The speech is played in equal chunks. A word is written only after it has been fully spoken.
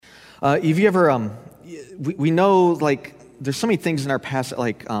Have you ever, we know, like, there's so many things in our past that,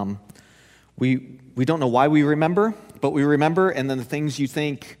 like, we don't know why we remember, but we remember, and then the things you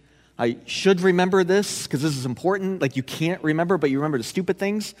think, I should remember this, because this is important, like, you can't remember, but you remember the stupid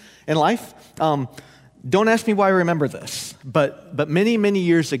things in life. Don't ask me why I remember this, but many, many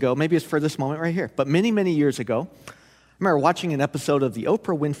years ago, maybe it's for this moment right here, but many, many years ago, I remember watching an episode of The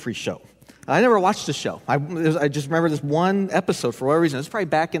Oprah Winfrey Show. I never watched the show. I just remember this one episode for whatever reason. It's probably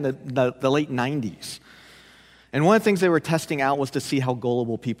back in the late 90s. And one of the things they were testing out was to see how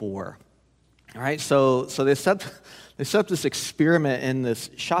gullible people were. All right, so they set up this experiment in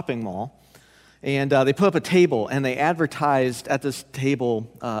this shopping mall, and they put up a table, and they advertised at this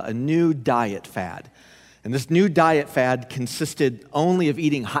table a new diet fad. And this new diet fad consisted only of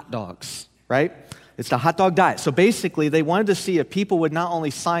eating hot dogs, right? It's the hot dog diet. So basically, they wanted to see if people would not only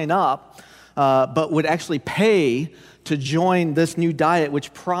sign up, but would actually pay to join this new diet,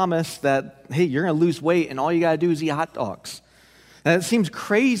 which promised that, hey, you're going to lose weight, and all you got to do is eat hot dogs. And it seems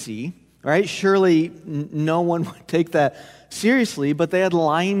crazy, right? Surely no one would take that seriously, but they had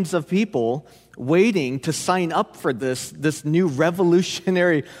lines of people waiting to sign up for this new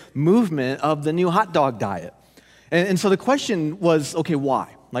revolutionary movement of the new hot dog diet. And so the question was, okay,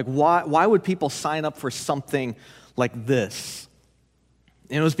 why? Like, why would people sign up for something like this?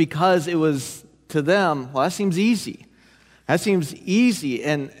 And it was because it was, to them, well, that seems easy. That seems easy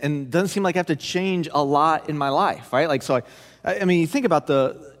and doesn't seem like I have to change a lot in my life, right? Like, so I mean, you think about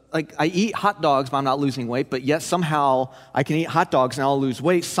I eat hot dogs, but I'm not losing weight, but yet somehow I can eat hot dogs and I'll lose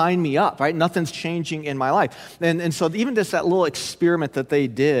weight. Sign me up, right? Nothing's changing in my life. And so even just that little experiment that they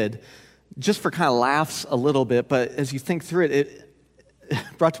did, just for kind of laughs a little bit, but as you think through it,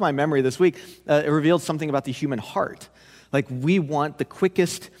 it brought to my memory this week, it revealed something about the human heart. Like, we want the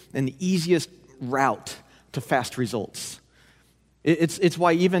quickest and the easiest route to fast results. It's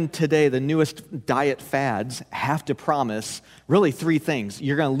why even today the newest diet fads have to promise really three things.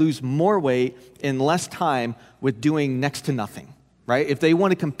 You're going to lose more weight in less time with doing next to nothing, right? If they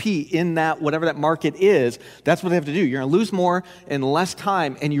want to compete in that, whatever that market is, that's what they have to do. You're going to lose more in less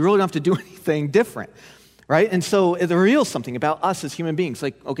time, and you really don't have to do anything different, right? And so it reveals something about us as human beings.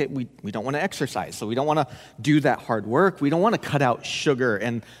 Like, okay, we don't want to exercise, so we don't want to do that hard work. We don't want to cut out sugar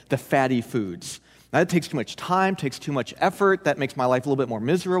and the fatty foods. That takes too much time, takes too much effort. That makes my life a little bit more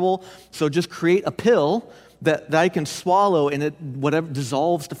miserable. So just create a pill that I can swallow, and it whatever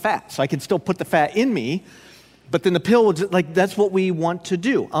dissolves the fat. So I can still put the fat in me, but then the pill will just, like, that's what we want to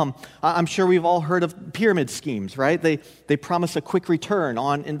do. I'm sure we've all heard of pyramid schemes, right? They promise a quick return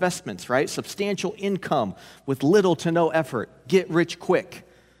on investments, right? Substantial income with little to no effort. Get rich quick,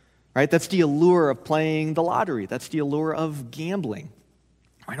 right? That's the allure of playing the lottery. That's the allure of gambling.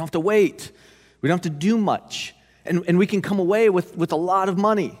 I don't have to wait. We don't have to do much, and we can come away with a lot of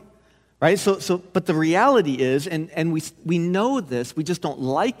money, right? But the reality is, and we know this, we just don't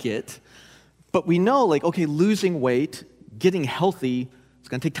like it, but we know, like, okay, losing weight, getting healthy, it's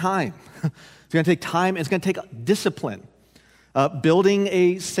going to take time. It's going to take time, and it's going to take discipline. Building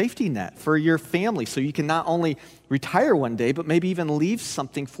a safety net for your family so you can not only retire one day, but maybe even leave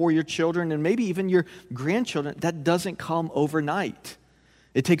something for your children and maybe even your grandchildren. That doesn't come overnight.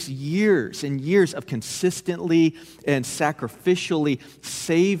 It takes years and years of consistently and sacrificially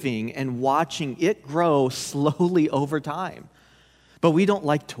saving and watching it grow slowly over time. But we don't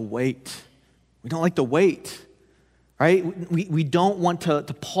like to wait. We don't like to wait, right? We don't want to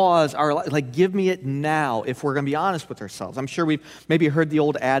pause our life. Like, give me it now if we're going to be honest with ourselves. I'm sure we've maybe heard the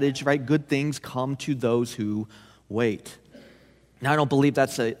old adage, right? Good things come to those who wait. Now, I don't believe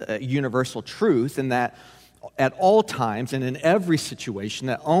that's a universal truth, in that at all times and in every situation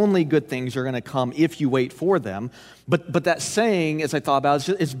that only good things are going to come if you wait for them. But that saying, as I thought about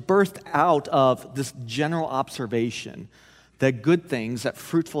it, is birthed out of this general observation that good things, that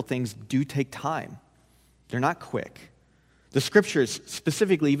fruitful things, do take time. They're not quick. The scriptures,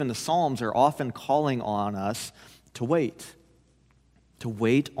 specifically even the Psalms, are often calling on us to wait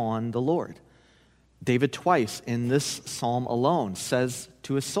on the Lord. David twice in this psalm alone says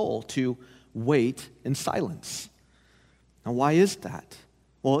to his soul to wait in silence. Now, why is that?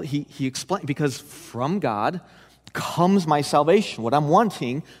 Well, he explained, because from God comes my salvation. What I'm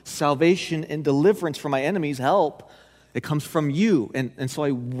wanting, salvation and deliverance from my enemies, help, it comes from you. And so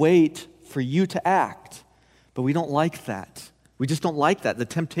I wait for you to act. But we don't like that. We just don't like that. The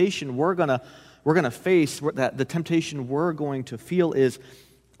temptation we're gonna face, that the temptation we're going to feel is,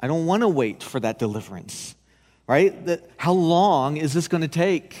 I don't want to wait for that deliverance, right? How long is this going to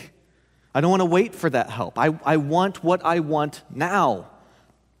take? I don't want to wait for that help. I want what I want now.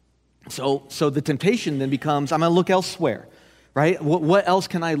 So the temptation then becomes, I'm going to look elsewhere, right? What else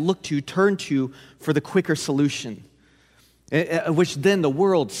can I look to, turn to for the quicker solution? Which then the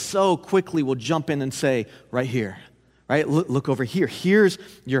world so quickly will jump in and say, right here, right? Look over here. Here's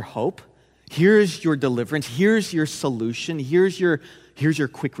your hope. Here's your deliverance. Here's your solution. Here's your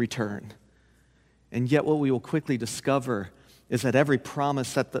quick return. And yet what we will quickly discover is that every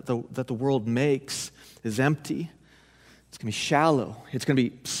promise that the world makes is empty. It's going to be shallow. It's going to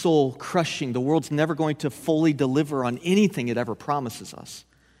be soul-crushing. The world's never going to fully deliver on anything it ever promises us.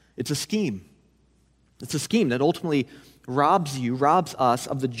 It's a scheme. It's a scheme that ultimately robs us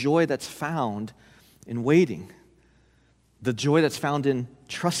of the joy that's found in waiting, the joy that's found in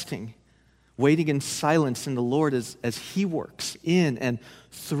trusting, waiting in silence in the Lord as He works in and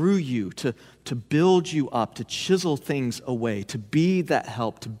through you to build you up, to chisel things away, to be that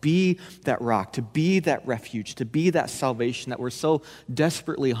help, to be that rock, to be that refuge, to be that salvation that we're so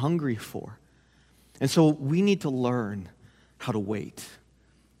desperately hungry for. And so we need to learn how to wait.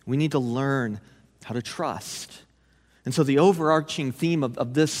 We need to learn how to trust. And so the overarching theme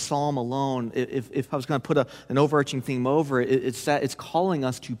of this psalm alone, if I was going to put an overarching theme over it, it's that it's calling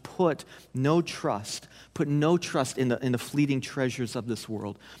us to put no trust in the fleeting treasures of this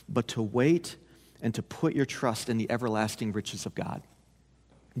world, but to wait and to put your trust in the everlasting riches of God.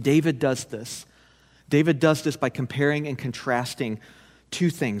 David does this. David does this by comparing and contrasting two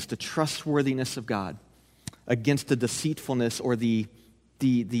things: the trustworthiness of God against the deceitfulness or the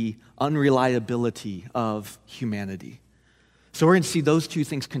unreliability of humanity. So we're going to see those two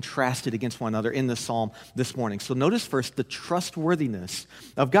things contrasted against one another in the psalm this morning. So notice first the trustworthiness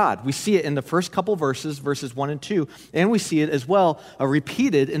of God. We see it in the first couple verses 1 and 2, and we see it as well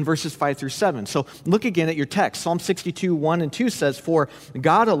repeated in verses 5 through 7. So look again at your text. Psalm 62, 1 and 2 says, "For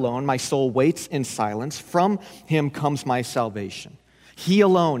God alone my soul waits in silence. From Him comes my salvation. He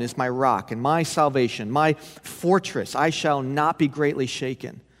alone is my rock and my salvation, my fortress. I shall not be greatly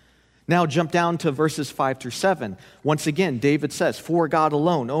shaken." Now jump down to verses 5 through 7. Once again, David says, "For God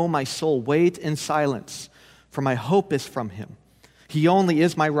alone, O my soul, wait in silence, for my hope is from Him. He only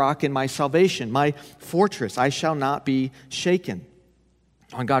is my rock and my salvation, my fortress. I shall not be shaken.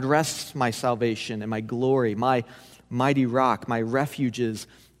 On God rests my salvation and my glory, my mighty rock, my refuge is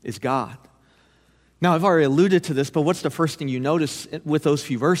God." Now, I've already alluded to this, but what's the first thing you notice with those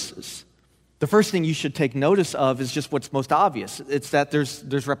few verses? The first thing you should take notice of is just what's most obvious. It's that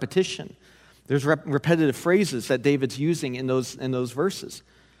there's repetition. There's repetitive phrases that David's using in those verses.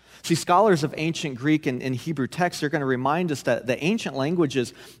 See, scholars of ancient Greek and Hebrew texts are going to remind us that the ancient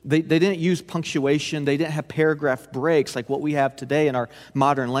languages, they didn't use punctuation, they didn't have paragraph breaks like what we have today in our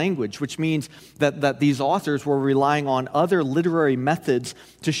modern language, which means that these authors were relying on other literary methods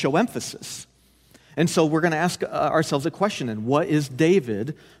to show emphasis. And so we're going to ask ourselves a question, and what is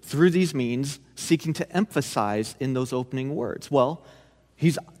David, through these means, seeking to emphasize in those opening words? Well,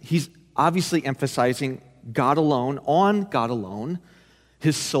 he's obviously emphasizing God alone, on God alone.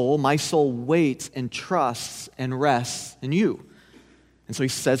 His soul, my soul, waits and trusts and rests in you. And so he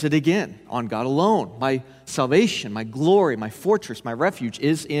says it again, on God alone. My salvation, my glory, my fortress, my refuge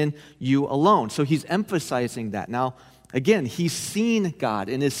is in you alone. So he's emphasizing that. Now, again, he's seen God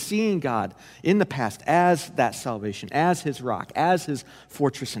and is seeing God in the past as that salvation, as his rock, as his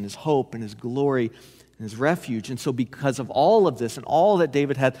fortress and his hope and his glory and his refuge. And so because of all of this and all that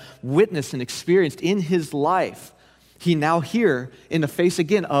David had witnessed and experienced in his life, he now here, in the face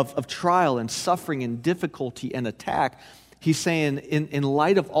again of trial and suffering and difficulty and attack, he's saying, in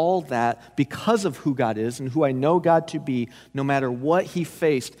light of all that, because of who God is and who I know God to be, no matter what he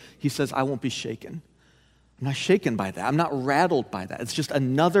faced, he says, I won't be shaken. I'm not shaken by that. I'm not rattled by that. It's just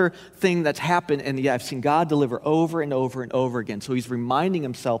another thing that's happened, and yeah, I've seen God deliver over and over and over again. So he's reminding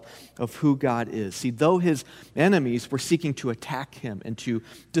himself of who God is. See, though his enemies were seeking to attack him and to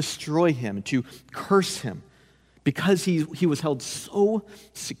destroy him, and to curse him, because he was held so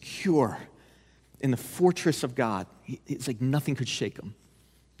secure in the fortress of God, it's like nothing could shake him.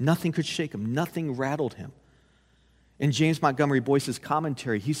 Nothing could shake him. Nothing rattled him. In James Montgomery Boyce's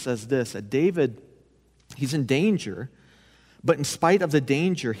commentary, he says this, that David, he's in danger, but in spite of the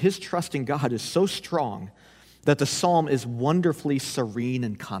danger, his trust in God is so strong that the psalm is wonderfully serene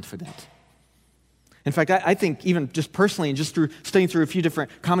and confident. In fact, I think even just personally and just through studying through a few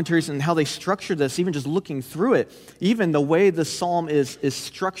different commentaries and how they structure this, even just looking through it, even the way the psalm is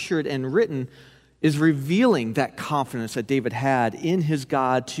structured and written is revealing that confidence that David had in his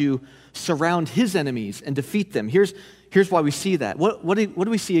God to surround his enemies and defeat them. Here's why we see that. What do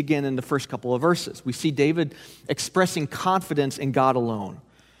we see again in the first couple of verses? We see David expressing confidence in God alone,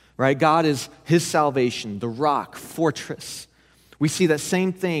 right? God is his salvation, the rock, fortress. We see that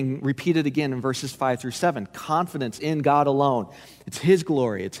same thing repeated again in verses 5 through 7. Confidence in God alone. It's His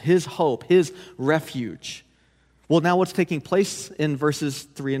glory. It's His hope, His refuge. Well, now what's taking place in verses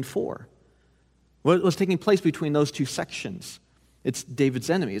 3 and 4? What's taking place between those two sections? It's David's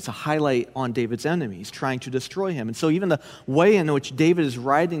enemy. It's a highlight on David's enemies trying to destroy him. And so even the way in which David is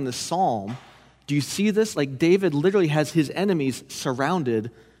writing the psalm, do you see this? Like David literally has his enemies surrounded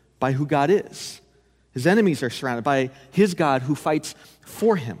by who God is. His enemies are surrounded by his God who fights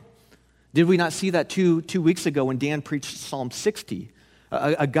for him. Did we not see that two weeks ago when Dan preached Psalm 60?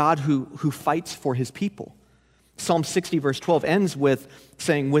 A God who fights for his people. Psalm 60 verse 12 ends with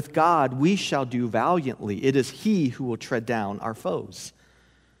saying, with God we shall do valiantly. It is He who will tread down our foes.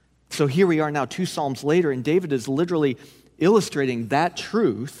 So here we are now 2 Psalms later, and David is literally illustrating that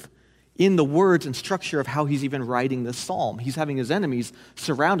truth in the words and structure of how he's even writing this psalm. He's having his enemies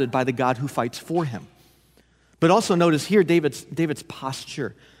surrounded by the God who fights for him. But also notice here David's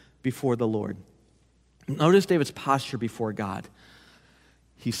posture before the Lord. Notice David's posture before God.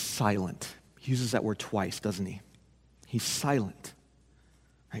 He's silent. He uses that word twice, doesn't he? He's silent.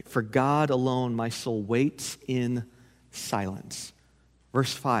 Right? For God alone my soul waits in silence.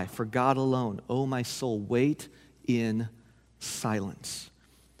 Verse 5, for God alone, O my soul, wait in silence.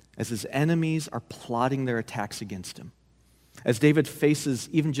 As his enemies are plotting their attacks against him. As David faces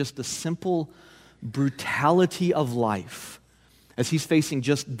even just the simple brutality of life, as he's facing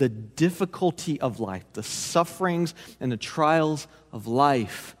just the difficulty of life, the sufferings and the trials of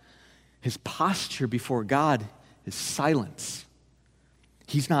life, his posture before God is silence.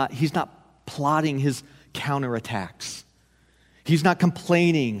 He's not plotting his counterattacks. He's not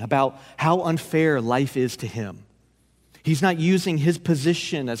complaining about how unfair life is to him. He's not using his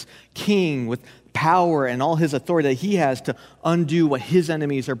position as king with power and all his authority that he has to undo what his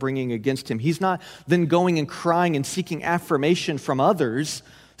enemies are bringing against him. He's not then going and crying and seeking affirmation from others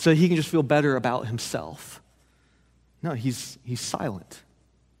so he can just feel better about himself. No, he's silent,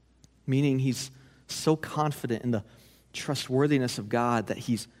 meaning he's so confident in the trustworthiness of God that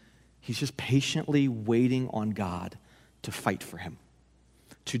he's just patiently waiting on God to fight for him,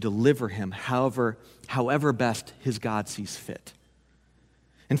 to deliver him however best his God sees fit.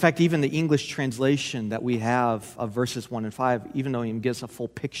 In fact, even the English translation that we have of verses 1 and 5, even though it gives a full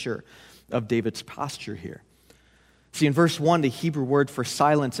picture of David's posture here. See, in verse 1, the Hebrew word for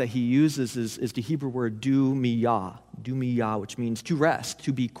silence that he uses is the Hebrew word dumiyah, which means to rest,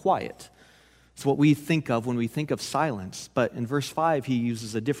 to be quiet. It's what we think of when we think of silence. But in verse 5, he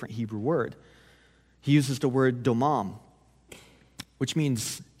uses a different Hebrew word. He uses the word domam, which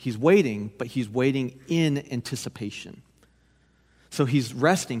means he's waiting, but he's waiting in anticipation. So he's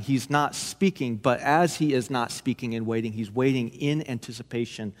resting, he's not speaking, but as he is not speaking and waiting, he's waiting in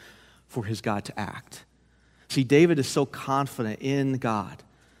anticipation for his God to act. See, David is so confident in God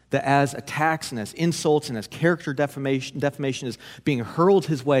that as attacks and as insults and as character defamation is being hurled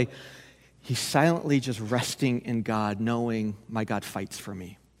his way, he's silently just resting in God, knowing my God fights for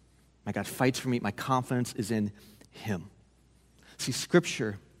me. My God fights for me. My confidence is in him. See,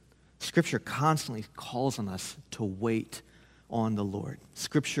 Scripture constantly calls on us to wait on the Lord.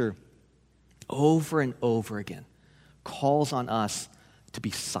 Scripture over and over again calls on us to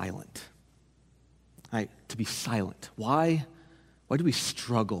be silent. Right? To be silent. Why do we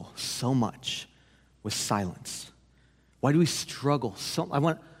struggle so much with silence? Why do we struggle so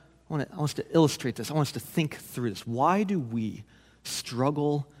much? I want us to illustrate this. I want us to think through this. Why do we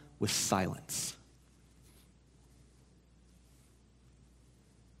struggle with silence?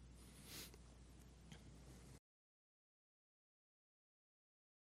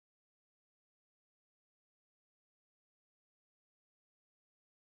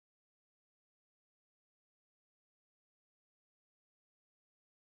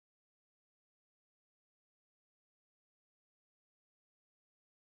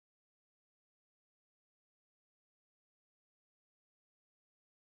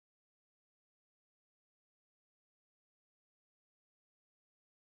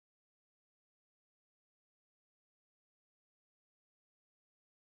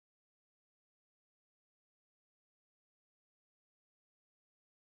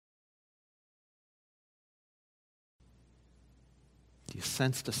 Do you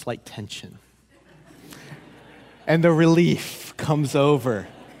sense the slight tension? And the relief comes over.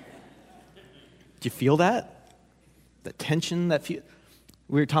 Do you feel that? The tension that we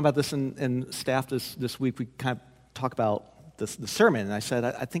were talking about this in staff this week. We kind of talk about the sermon, and I said,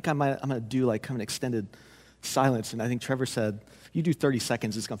 I think I'm going to do like kind of an extended silence. And I think Trevor said, you do 30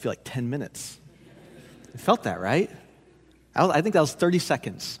 seconds, it's going to feel like 10 minutes. You felt that, right? I think that was 30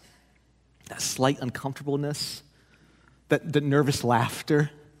 seconds. That slight uncomfortableness, that nervous laughter,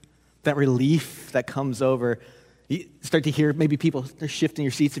 that relief that comes over. You start to hear maybe people, they're shifting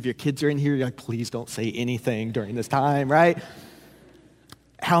your seats. If your kids are in here, you're like, please don't say anything during this time, right?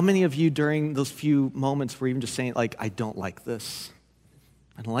 How many of you during those few moments were even just saying, like, I don't like this?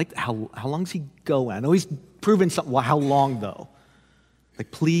 I don't like, how long's he going? I know he's proven something. Well, how long though? Like,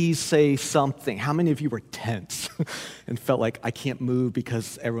 please say something. How many of you were tense and felt like I can't move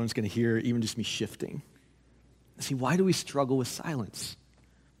because everyone's going to hear even just me shifting? See, why do we struggle with silence?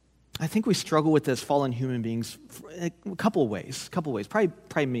 I think we struggle with this fallen human beings a couple of ways,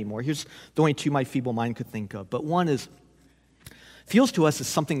 probably me more. Here's the only two my feeble mind could think of. But one is, feels to us as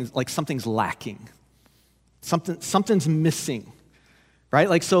something's lacking. Something's missing, right?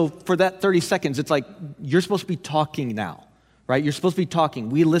 Like, so for that 30 seconds, it's like, you're supposed to be talking now, right? You're supposed to be talking.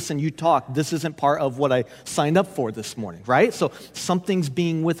 We listen, you talk. This isn't part of what I signed up for this morning, right? So something's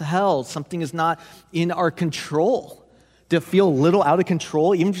being withheld. Something is not in our control. To feel a little out of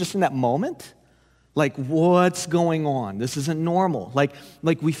control, even just in that moment, like, what's going on? This isn't normal. Like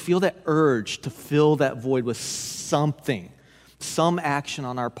we feel that urge to fill that void with something, some action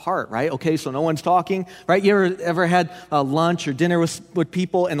on our part, right? Okay, so no one's talking, right? You ever had lunch or dinner with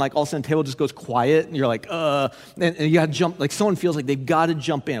people and like all of a sudden the table just goes quiet and you're like, and you got to jump, like someone feels like they've got to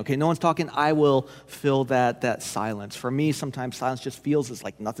jump in. Okay, no one's talking, I will fill that silence. For me, sometimes silence just feels as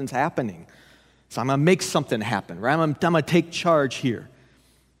like nothing's happening. So I'm going to make something happen, right? I'm going to take charge here.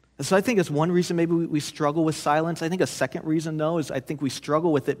 And so I think it's one reason maybe we struggle with silence. I think a second reason, though, is I think we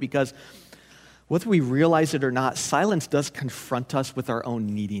struggle with it because whether we realize it or not, silence does confront us with our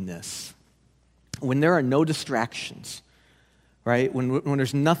own neediness. When there are no distractions, right? When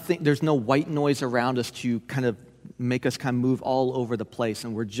there's nothing, there's no white noise around us to kind of make us kind of move all over the place,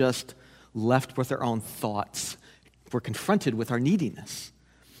 and we're just left with our own thoughts. We're confronted with our neediness.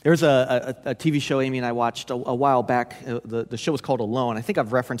 There was a TV show Amy and I watched a while back. The show was called Alone. I think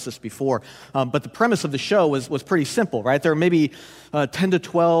I've referenced this before. But the premise of the show was pretty simple, right? There were maybe 10 to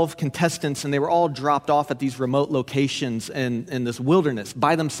 12 contestants, and they were all dropped off at these remote locations in this wilderness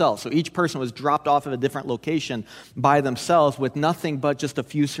by themselves. So each person was dropped off at a different location by themselves with nothing but just a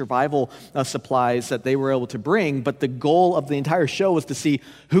few survival supplies that they were able to bring. But the goal of the entire show was to see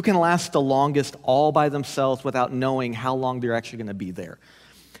who can last the longest all by themselves without knowing how long they're actually going to be there.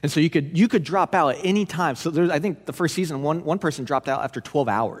 And so you could drop out at any time. So I think the first season, one person dropped out after 12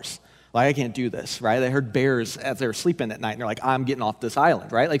 hours. Like, I can't do this, right? They heard bears as they were sleeping at night, and they're like, I'm getting off this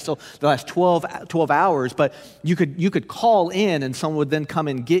island, right? Like, so the last 12 hours, but you could call in, and someone would then come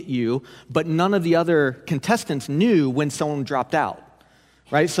and get you, but none of the other contestants knew when someone dropped out,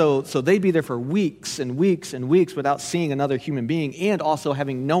 right? So they'd be there for weeks and weeks and weeks without seeing another human being, and also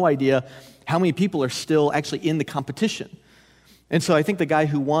having no idea how many people are still actually in the competition. And so I think the guy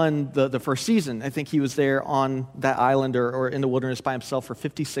who won the first season, I think he was there on that island or in the wilderness by himself for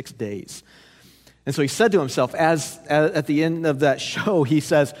 56 days. And so he said to himself, at the end of that show, he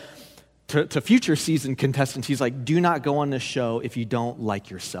says to future season contestants, he's like, do not go on this show if you don't like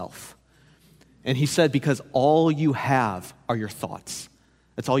yourself. And he said, because all you have are your thoughts.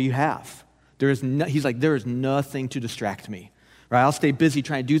 That's all you have. He's like, there is nothing to distract me. Right? I'll stay busy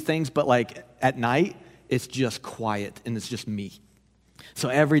trying to do things, but like at night, it's just quiet, and it's just me. So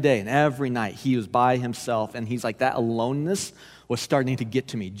every day and every night, he was by himself, and he's like, that aloneness was starting to get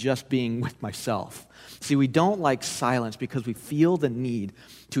to me, just being with myself. See, we don't like silence because we feel the need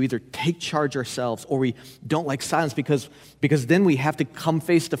to either take charge ourselves, or we don't like silence because then we have to come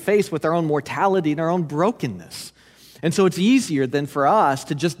face to face with our own mortality and our own brokenness. And so it's easier than for us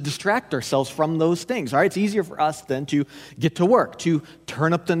to just distract ourselves from those things, all right? It's easier for us then to get to work, to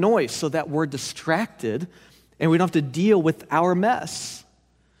turn up the noise so that we're distracted and we don't have to deal with our mess.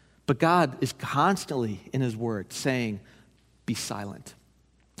 But God is constantly in His Word saying, be silent,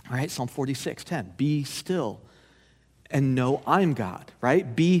 all right? Psalm 46:10, be still and know I'm God,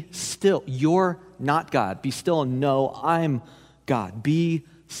 right? Be still. You're not God. Be still and know I'm God. Be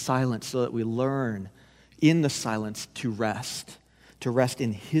silent so that we learn in the silence to rest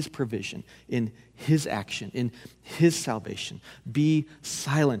in His provision, in His action, in His salvation. Be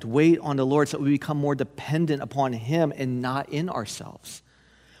silent. Wait on the Lord so that we become more dependent upon Him and not in ourselves.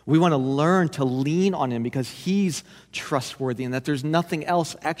 We want to learn to lean on Him because He's trustworthy and that there's nothing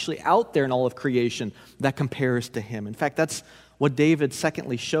else actually out there in all of creation that compares to Him. In fact, that's what David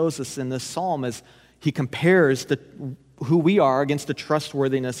secondly shows us in this psalm as he compares who we are against the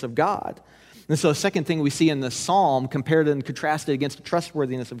trustworthiness of God. And so the second thing we see in this psalm, compared and contrasted against the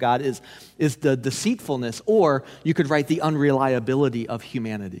trustworthiness of God, is the deceitfulness, or you could write the unreliability of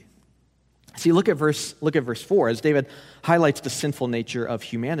humanity. See, look at verse 4, as David highlights the sinful nature of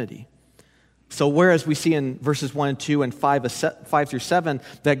humanity. So whereas we see in verses 1 and 2 and 5 through 7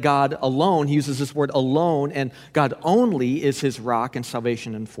 that God alone, he uses this word alone, and God only is his rock and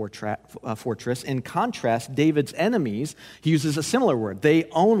salvation and fortress. In contrast, David's enemies, he uses a similar word. They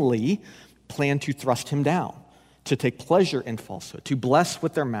only plan to thrust him down, to take pleasure in falsehood, to bless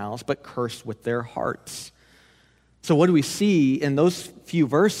with their mouths, but curse with their hearts. So what do we see in those few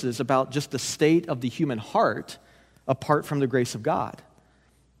verses about just the state of the human heart apart from the grace of God?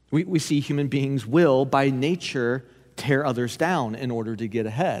 We see human beings will, by nature, tear others down in order to get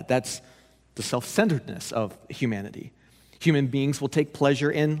ahead. That's the self-centeredness of humanity. Human beings will take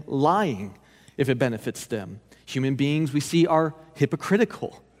pleasure in lying if it benefits them. Human beings, we see, are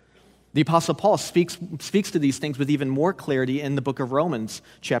hypocritical. The Apostle Paul speaks to these things with even more clarity in the book of Romans,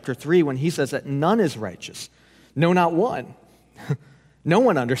 chapter 3, when he says that none is righteous, no, not one. No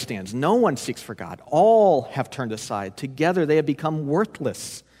one understands. No one seeks for God. All have turned aside. Together they have become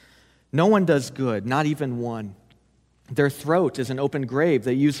worthless. No one does good, not even one. Their throat is an open grave.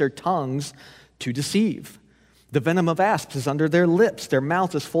 They use their tongues to deceive. The venom of asps is under their lips. Their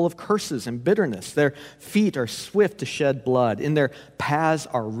mouth is full of curses and bitterness. Their feet are swift to shed blood. In their paths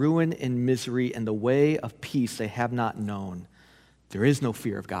are ruin and misery, and the way of peace they have not known. There is no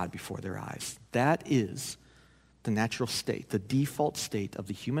fear of God before their eyes. That is the natural state, the default state of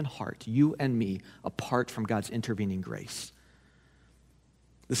the human heart, you and me, apart from God's intervening grace.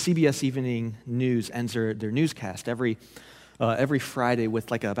 The CBS Evening News ends their newscast every Friday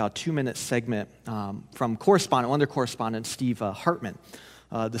with like about 2-minute segment from one of their correspondents, Steve Hartman.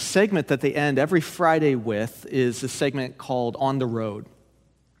 The segment that they end every Friday with is a segment called On the Road.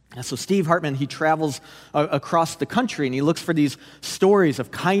 And so Steve Hartman, he travels across the country and he looks for these stories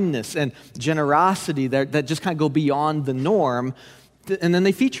of kindness and generosity that just kind of go beyond the norm, and then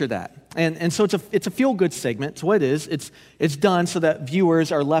they feature that. And so it's a feel-good segment. So what it is, it's done so that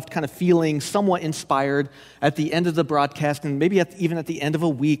viewers are left kind of feeling somewhat inspired at the end of the broadcast, and maybe even at the end of a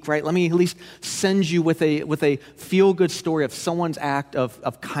week, right? Let me at least send you with a feel-good story of someone's act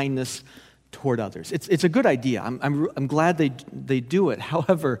of kindness toward others. It's a good idea. I'm glad they do it.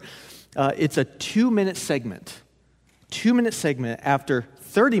 However, it's a 2-minute segment. 2-minute segment after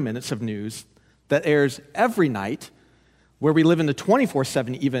 30 minutes of news that airs every night, where we live in the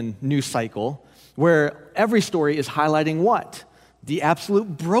 24/7 even news cycle, where every story is highlighting what? The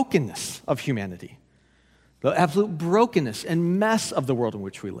absolute brokenness of humanity. The absolute brokenness and mess of the world in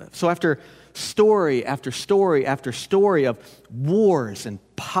which we live. So after story after story after story of wars and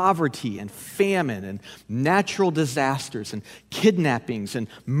poverty and famine and natural disasters and kidnappings and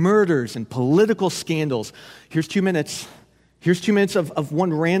murders and political scandals, here's 2 minutes. Here's 2 minutes of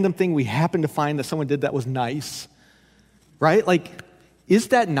one random thing we happen to find that someone did that was nice. Right? Like, is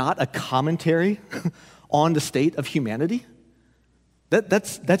that not a commentary on the state of humanity?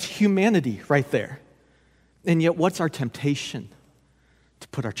 That's humanity right there. And yet, what's our temptation? To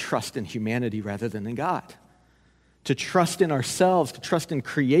put our trust in humanity rather than in God. To trust in ourselves, to trust in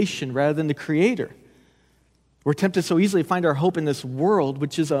creation rather than the Creator. We're tempted so easily to find our hope in this world,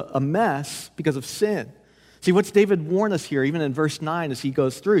 which is a mess because of sin. See, what's David warn us here, even in verse 9 as he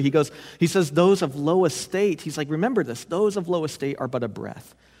goes through? He says, those of low estate, he's like, remember this, those of low estate are but a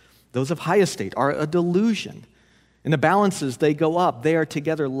breath. Those of high estate are a delusion. In the balances, they go up. They are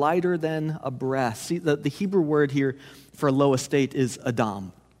together lighter than a breath. See, the Hebrew word here for low estate is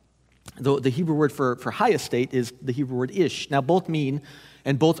Adam. The Hebrew word for high estate is the Hebrew word ish. Now, both mean,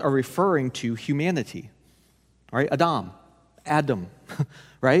 and both are referring to humanity. All right, Adam,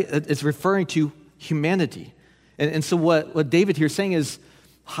 right? It's referring to humanity. And so what David here is saying is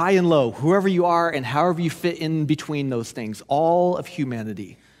high and low, whoever you are and however you fit in between those things, all of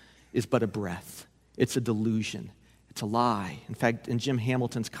humanity is but a breath. It's a delusion. It's a lie. In fact, in Jim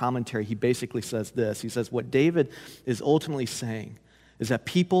Hamilton's commentary, he basically says this. He says, what David is ultimately saying is that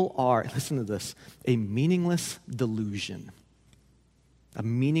people are, listen to this, a meaningless delusion. A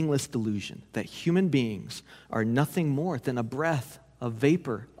meaningless delusion that human beings are nothing more than a breath, a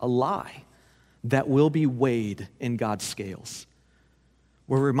vapor, a lie that will be weighed in God's scales.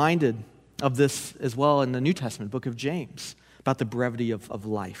 We're reminded of this as well in the New Testament, book of James, about the brevity of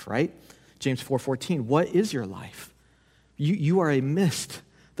life, right? James 4:14, what is your life? You are a mist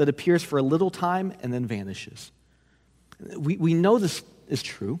that appears for a little time and then vanishes. We know this is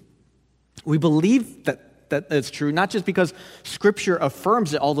true. We believe that it's true, not just because Scripture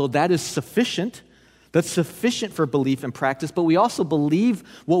affirms it, although that is sufficient. That's sufficient for belief and practice, but we also believe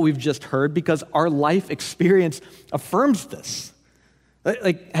what we've just heard because our life experience affirms this.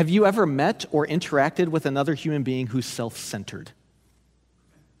 Like, have you ever met or interacted with another human being who's self-centered,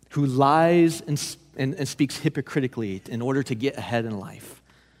 who lies and speaks hypocritically in order to get ahead in life?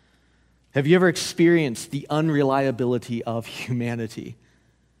 Have you ever experienced the unreliability of humanity?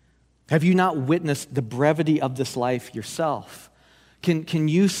 Have you not witnessed the brevity of this life yourself? Can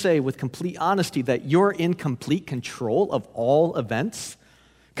you say with complete honesty that you're in complete control of all events,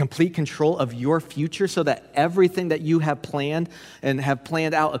 complete control of your future, so that everything that you have planned and have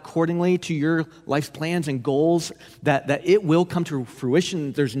planned out accordingly to your life's plans and goals, that it will come to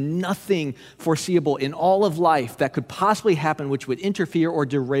fruition? There's nothing foreseeable in all of life that could possibly happen which would interfere or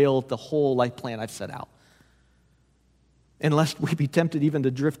derail the whole life plan I've set out. Unless we be tempted even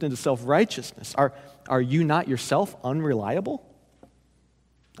to drift into self-righteousness. Are you not yourself unreliable?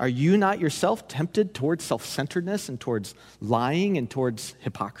 Are you not yourself tempted towards self-centeredness and towards lying and towards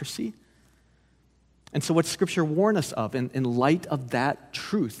hypocrisy? And so what Scripture warns us of in light of that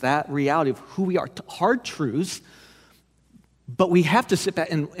truth, that reality of who we are, hard truths, but we have to sit back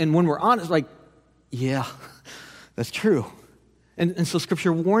and when we're honest, like, yeah, that's true. And so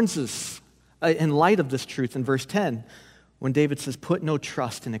Scripture warns us in light of this truth in verse 10, when David says, put no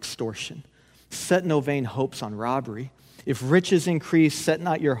trust in extortion, set no vain hopes on robbery. If riches increase, set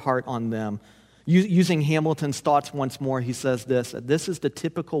not your heart on them. Using Hamilton's thoughts once more, he says this is the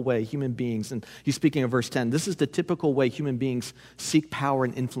typical way human beings, and he's speaking of verse 10, this is the typical way human beings seek power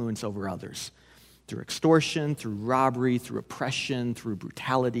and influence over others. Through extortion, through robbery, through oppression, through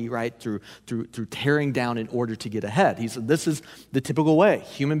brutality, right? Through tearing down in order to get ahead. He said this is the typical way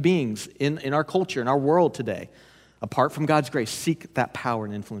human beings in our culture, in our world today, apart from God's grace, seek that power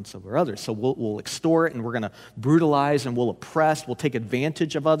and influence over others. So we'll extort and we're going to brutalize and we'll oppress. We'll take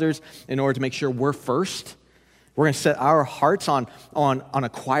advantage of others in order to make sure we're first. We're going to set our hearts on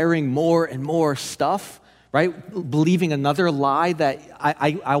acquiring more and more stuff, right? Believing another lie that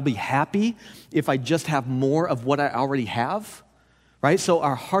I'll be happy if I just have more of what I already have, right? So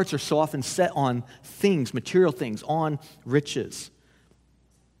our hearts are so often set on things, material things, on riches.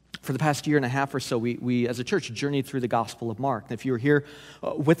 For the past year and a half or so, we as a church journeyed through the Gospel of Mark. And if you were here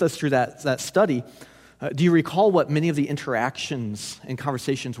with us through that study, do you recall what many of the interactions and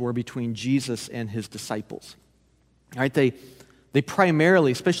conversations were between Jesus and his disciples? All right, they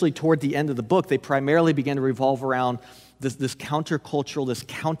primarily, especially toward the end of the book, they primarily began to revolve around this countercultural, this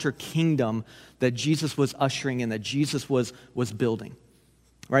counter-kingdom that Jesus was ushering in, that Jesus was building.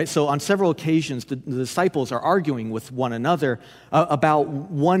 Right? So on several occasions, the disciples are arguing with one another about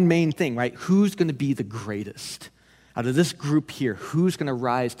one main thing, right? Who's going to be the greatest? Out of this group here, who's going to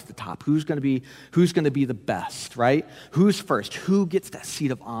rise to the top? Who's going to be the best, right? Who's first? Who gets that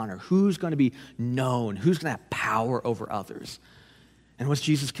seat of honor? Who's going to be known? Who's going to have power over others? And what does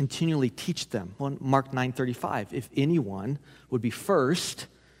Jesus continually teach them? Well, Mark 9:35, if anyone would be first,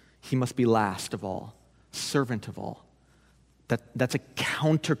 he must be last of all, servant of all. That's a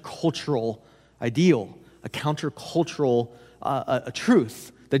countercultural ideal, a countercultural a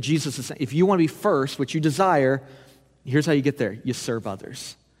truth that Jesus is saying. If you want to be first, what you desire, here's how you get there. You serve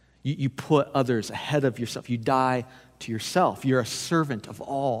others. You put others ahead of yourself. You die to yourself. You're a servant of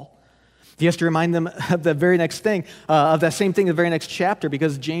all. He has to remind them of the very next thing, of that same thing in the very next chapter,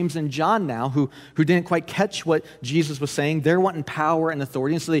 because James and John now, who didn't quite catch what Jesus was saying, they're wanting power and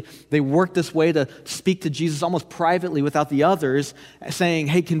authority, and so they work this way to speak to Jesus almost privately without the others, saying,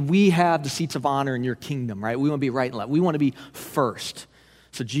 hey, can we have the seats of honor in your kingdom, right? We want to be right and left. We want to be first.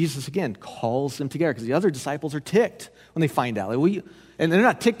 So Jesus, again, calls them together, because the other disciples are ticked when they find out. And they're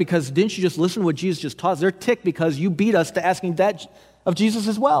not ticked because, didn't you just listen to what Jesus just taught us? They're ticked because you beat us to asking that of Jesus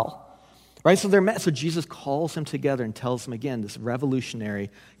as well. Right, so Jesus calls them together and tells them again this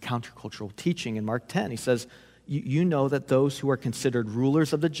revolutionary countercultural teaching in Mark 10. He says, you know that those who are considered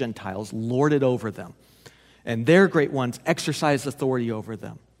rulers of the Gentiles lord it over them, and their great ones exercise authority over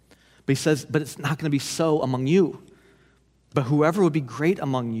them. But he says, but it's not going to be so among you. But whoever would be great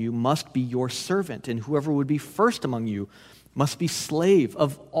among you must be your servant, and whoever would be first among you must be slave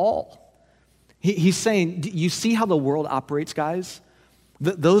of all. He's saying, you see how the world operates, guys?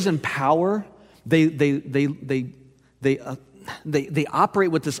 Those in power, they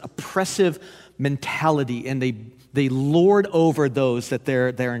operate with this oppressive mentality, and they lord over those that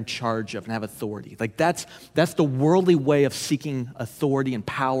they're in charge of and have authority. Like that's the worldly way of seeking authority and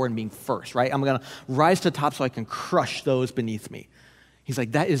power and being first, right? I'm going to rise to the top so I can crush those beneath me. He's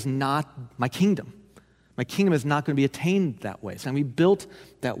like, that is not my kingdom. My kingdom is not going to be attained that way. It's not going to be built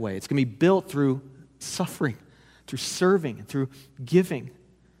that way. It's going to be built through suffering, through serving, and through giving.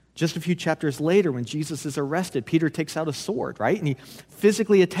 Just a few chapters later, when Jesus is arrested, Peter takes out a sword, right? And he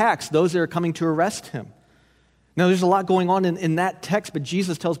physically attacks those that are coming to arrest him. Now, there's a lot going on in that text, but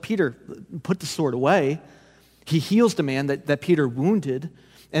Jesus tells Peter, put the sword away. He heals the man that Peter wounded.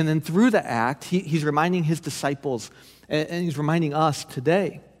 And then through the act, he's reminding his disciples, and he's reminding us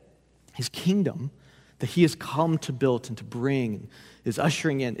today, His kingdom that he has come to build and to bring, is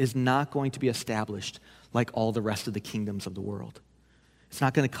ushering in, is not going to be established like all the rest of the kingdoms of the world. It's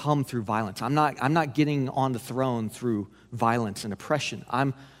not going to come through violence. I'm not getting on the throne through violence and oppression.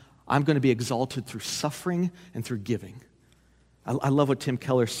 I'm going to be exalted through suffering and through giving. I love what Tim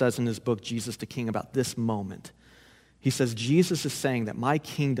Keller says in his book, Jesus the King, about this moment. He says, Jesus is saying that my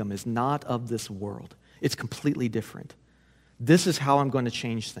kingdom is not of this world. It's completely different. This is how I'm going to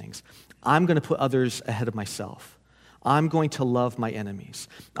change things. I'm going to put others ahead of myself. I'm going to love my enemies.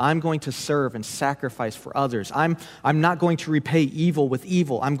 I'm going to serve and sacrifice for others. I'm not going to repay evil with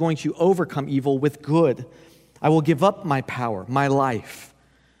evil. I'm going to overcome evil with good. I will give up my power, my life.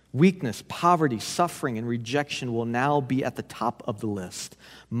 Weakness, poverty, suffering, and rejection will now be at the top of the list.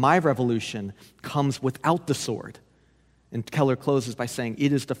 My revolution comes without the sword. And Keller closes by saying,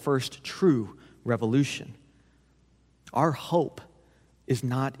 it is the first true revolution. Our hope is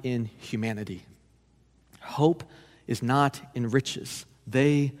not in humanity. Hope is not in riches.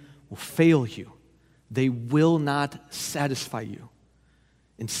 They will fail you. They will not satisfy you.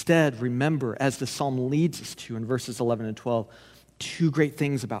 Instead, remember, as the psalm leads us to in verses 11 and 12, two great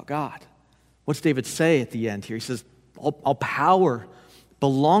things about God. What's David say at the end here? He says, all power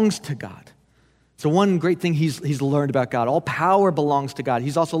belongs to God. So one great thing he's learned about God, all power belongs to God.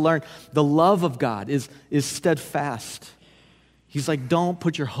 He's also learned the love of God is steadfast. He's like, don't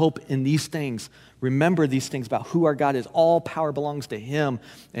put your hope in these things. Remember these things about who our God is. All power belongs to him,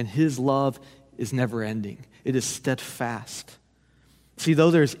 and his love is never ending. It is steadfast. See,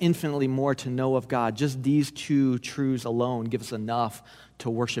 though there's infinitely more to know of God, just these two truths alone give us enough to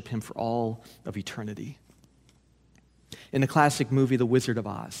worship him for all of eternity. In the classic movie, The Wizard of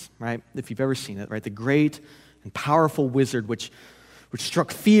Oz, right? If you've ever seen it, right? The great and powerful wizard which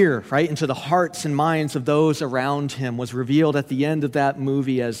struck fear, right, into the hearts and minds of those around him, was revealed at the end of that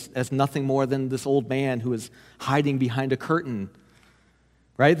movie as nothing more than this old man who was hiding behind a curtain,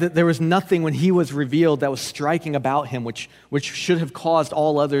 right? There was nothing when he was revealed that was striking about him which should have caused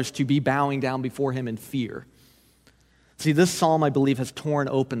all others to be bowing down before him in fear. See, this psalm, I believe, has torn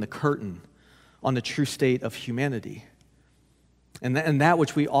open the curtain on the true state of humanity. And that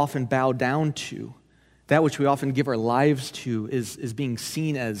which we often bow down to, that which we often give our lives to, is being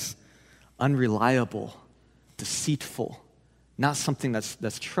seen as unreliable, deceitful, not something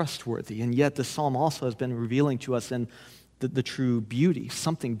that's trustworthy. And yet the psalm also has been revealing to us in the true beauty,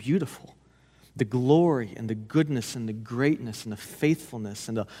 something beautiful. The glory and the goodness and the greatness and the faithfulness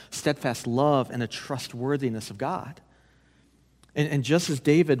and the steadfast love and the trustworthiness of God. And just as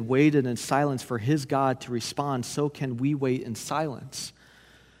David waited in silence for his God to respond, so can we wait in silence.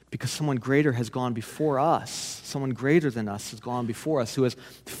 Because someone greater has gone before us. Someone greater than us has gone before us, who has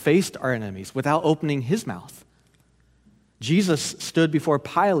faced our enemies without opening his mouth. Jesus stood before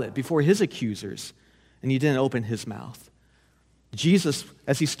Pilate, before his accusers, and he didn't open his mouth. Jesus,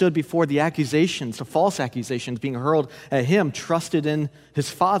 as he stood before the accusations, the false accusations being hurled at him, trusted in his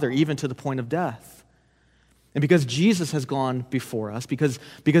Father, even to the point of death. And because Jesus has gone before us, because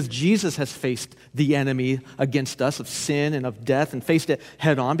Jesus has faced the enemy against us of sin and of death and faced it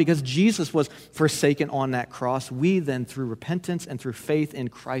head on, because Jesus was forsaken on that cross, we then, through repentance and through faith in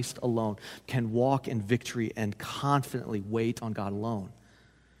Christ alone, can walk in victory and confidently wait on God alone.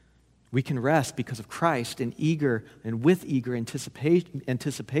 We can rest because of Christ with eager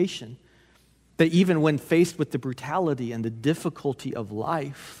anticipation that even when faced with the brutality and the difficulty of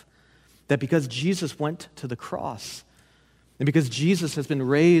life, that because Jesus went to the cross and because Jesus has been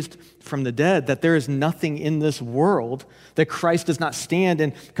raised from the dead, that there is nothing in this world that Christ does not stand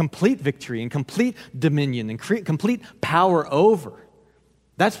in complete victory and complete dominion and complete power over.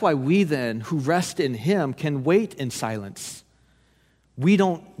 That's why we then, who rest in him, can wait in silence. We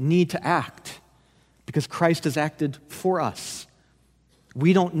don't need to act because Christ has acted for us.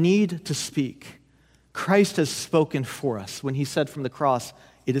 We don't need to speak. Christ has spoken for us when he said from the cross,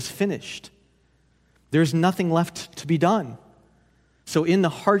 "It is finished." There's nothing left to be done. So in the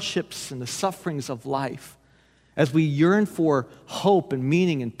hardships and the sufferings of life, as we yearn for hope and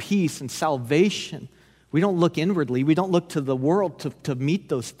meaning and peace and salvation, we don't look inwardly. We don't look to the world to meet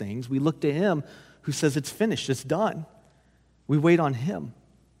those things. We look to him who says it's finished, it's done. We wait on him.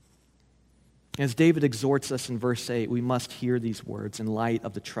 As David exhorts us in verse 8, we must hear these words in light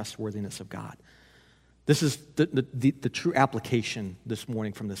of the trustworthiness of God. This is the true application this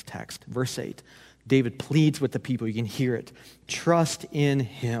morning from this text. Verse 8, David pleads with the people. You can hear it. Trust in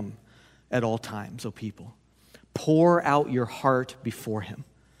him at all times, O people. Pour out your heart before him.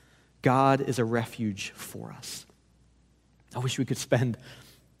 God is a refuge for us. I wish we could spend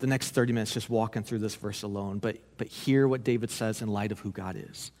the next 30 minutes just walking through this verse alone, but hear what David says in light of who God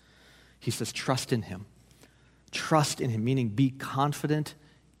is. He says, trust in him. Trust in him, meaning be confident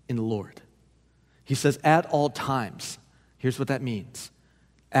in the Lord. He says, at all times. Here's what that means.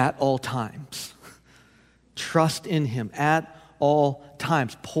 At all times. Trust in him at all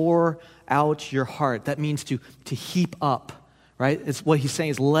times. Pour out your heart. That means to heap up, right? It's what he's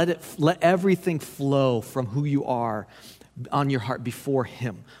saying is let everything flow from who you are on your heart before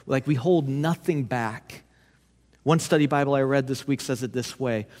him. Like we hold nothing back. One study Bible I read this week says it this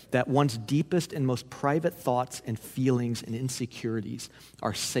way, that one's deepest and most private thoughts and feelings and insecurities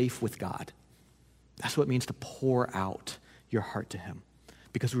are safe with God. That's what it means to pour out your heart to him.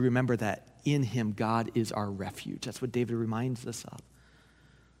 Because we remember that in him, God is our refuge. That's what David reminds us of.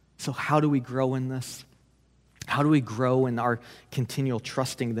 So how do we grow in this? How do we grow in our continual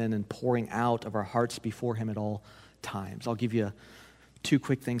trusting then and pouring out of our hearts before him at all times? I'll give you 2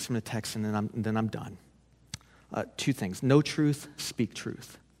 quick things from the text and then I'm done. 2 things. Know truth, speak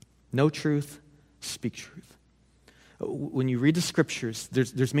truth. Know truth, speak truth. When you read the scriptures,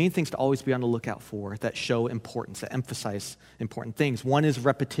 there's main things to always be on the lookout for that show importance, that emphasize important things. One is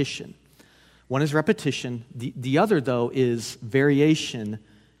repetition. The other, though, is variation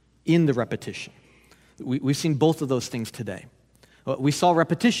in the repetition. We've seen both of those things today. We saw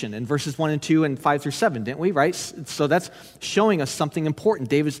repetition in verses 1 and 2 and 5 through 7, didn't we, right? So that's showing us something important.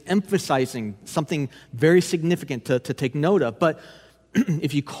 David's emphasizing something very significant to take note of. But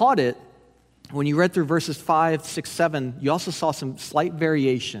if you caught it, when you read through verses 5, 6, 7, you also saw some slight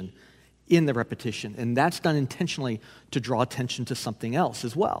variation in the repetition. And that's done intentionally to draw attention to something else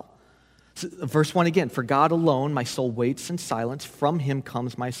as well. So, verse 1 again, for God alone my soul waits in silence, from him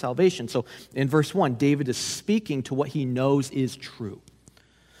comes my salvation. So in verse 1, David is speaking to what he knows is true.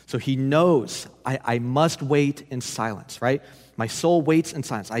 So he knows, I must wait in silence, right? My soul waits in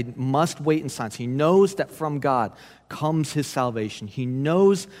silence. I must wait in silence. He knows that from God comes his salvation. He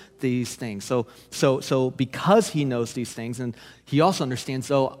knows these things. So because he knows these things, and he also understands,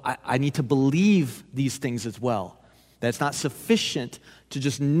 though, I need to believe these things as well. That's not sufficient to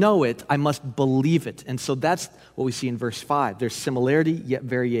just know it. I must believe it. And so that's what we see in verse 5. There's similarity, yet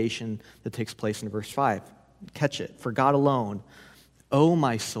variation that takes place in verse 5. Catch it. For God alone, O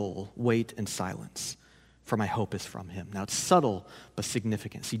my soul, wait in silence, for my hope is from him. Now it's subtle but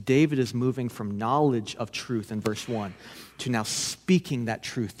significant. See, David is moving from knowledge of truth in verse 1 to now speaking that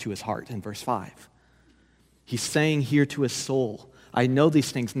truth to his heart in verse 5. He's saying here to his soul, I know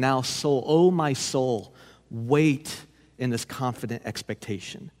these things now, soul, O my soul, wait in this confident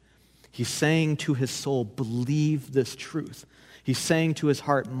expectation. He's saying to his soul, believe this truth. He's saying to his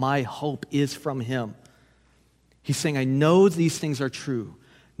heart, my hope is from him. He's saying, I know these things are true.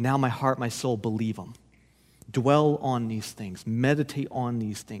 Now my heart, my soul, believe them. Dwell on these things. Meditate on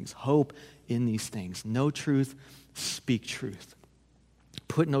these things. Hope in these things. Know truth, speak truth.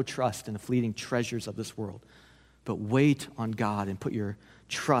 Put no trust in the fleeting treasures of this world, but wait on God and put your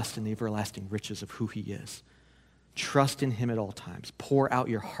trust in the everlasting riches of who he is. Trust in him at all times. Pour out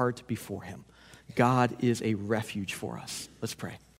your heart before him. God is a refuge for us. Let's pray.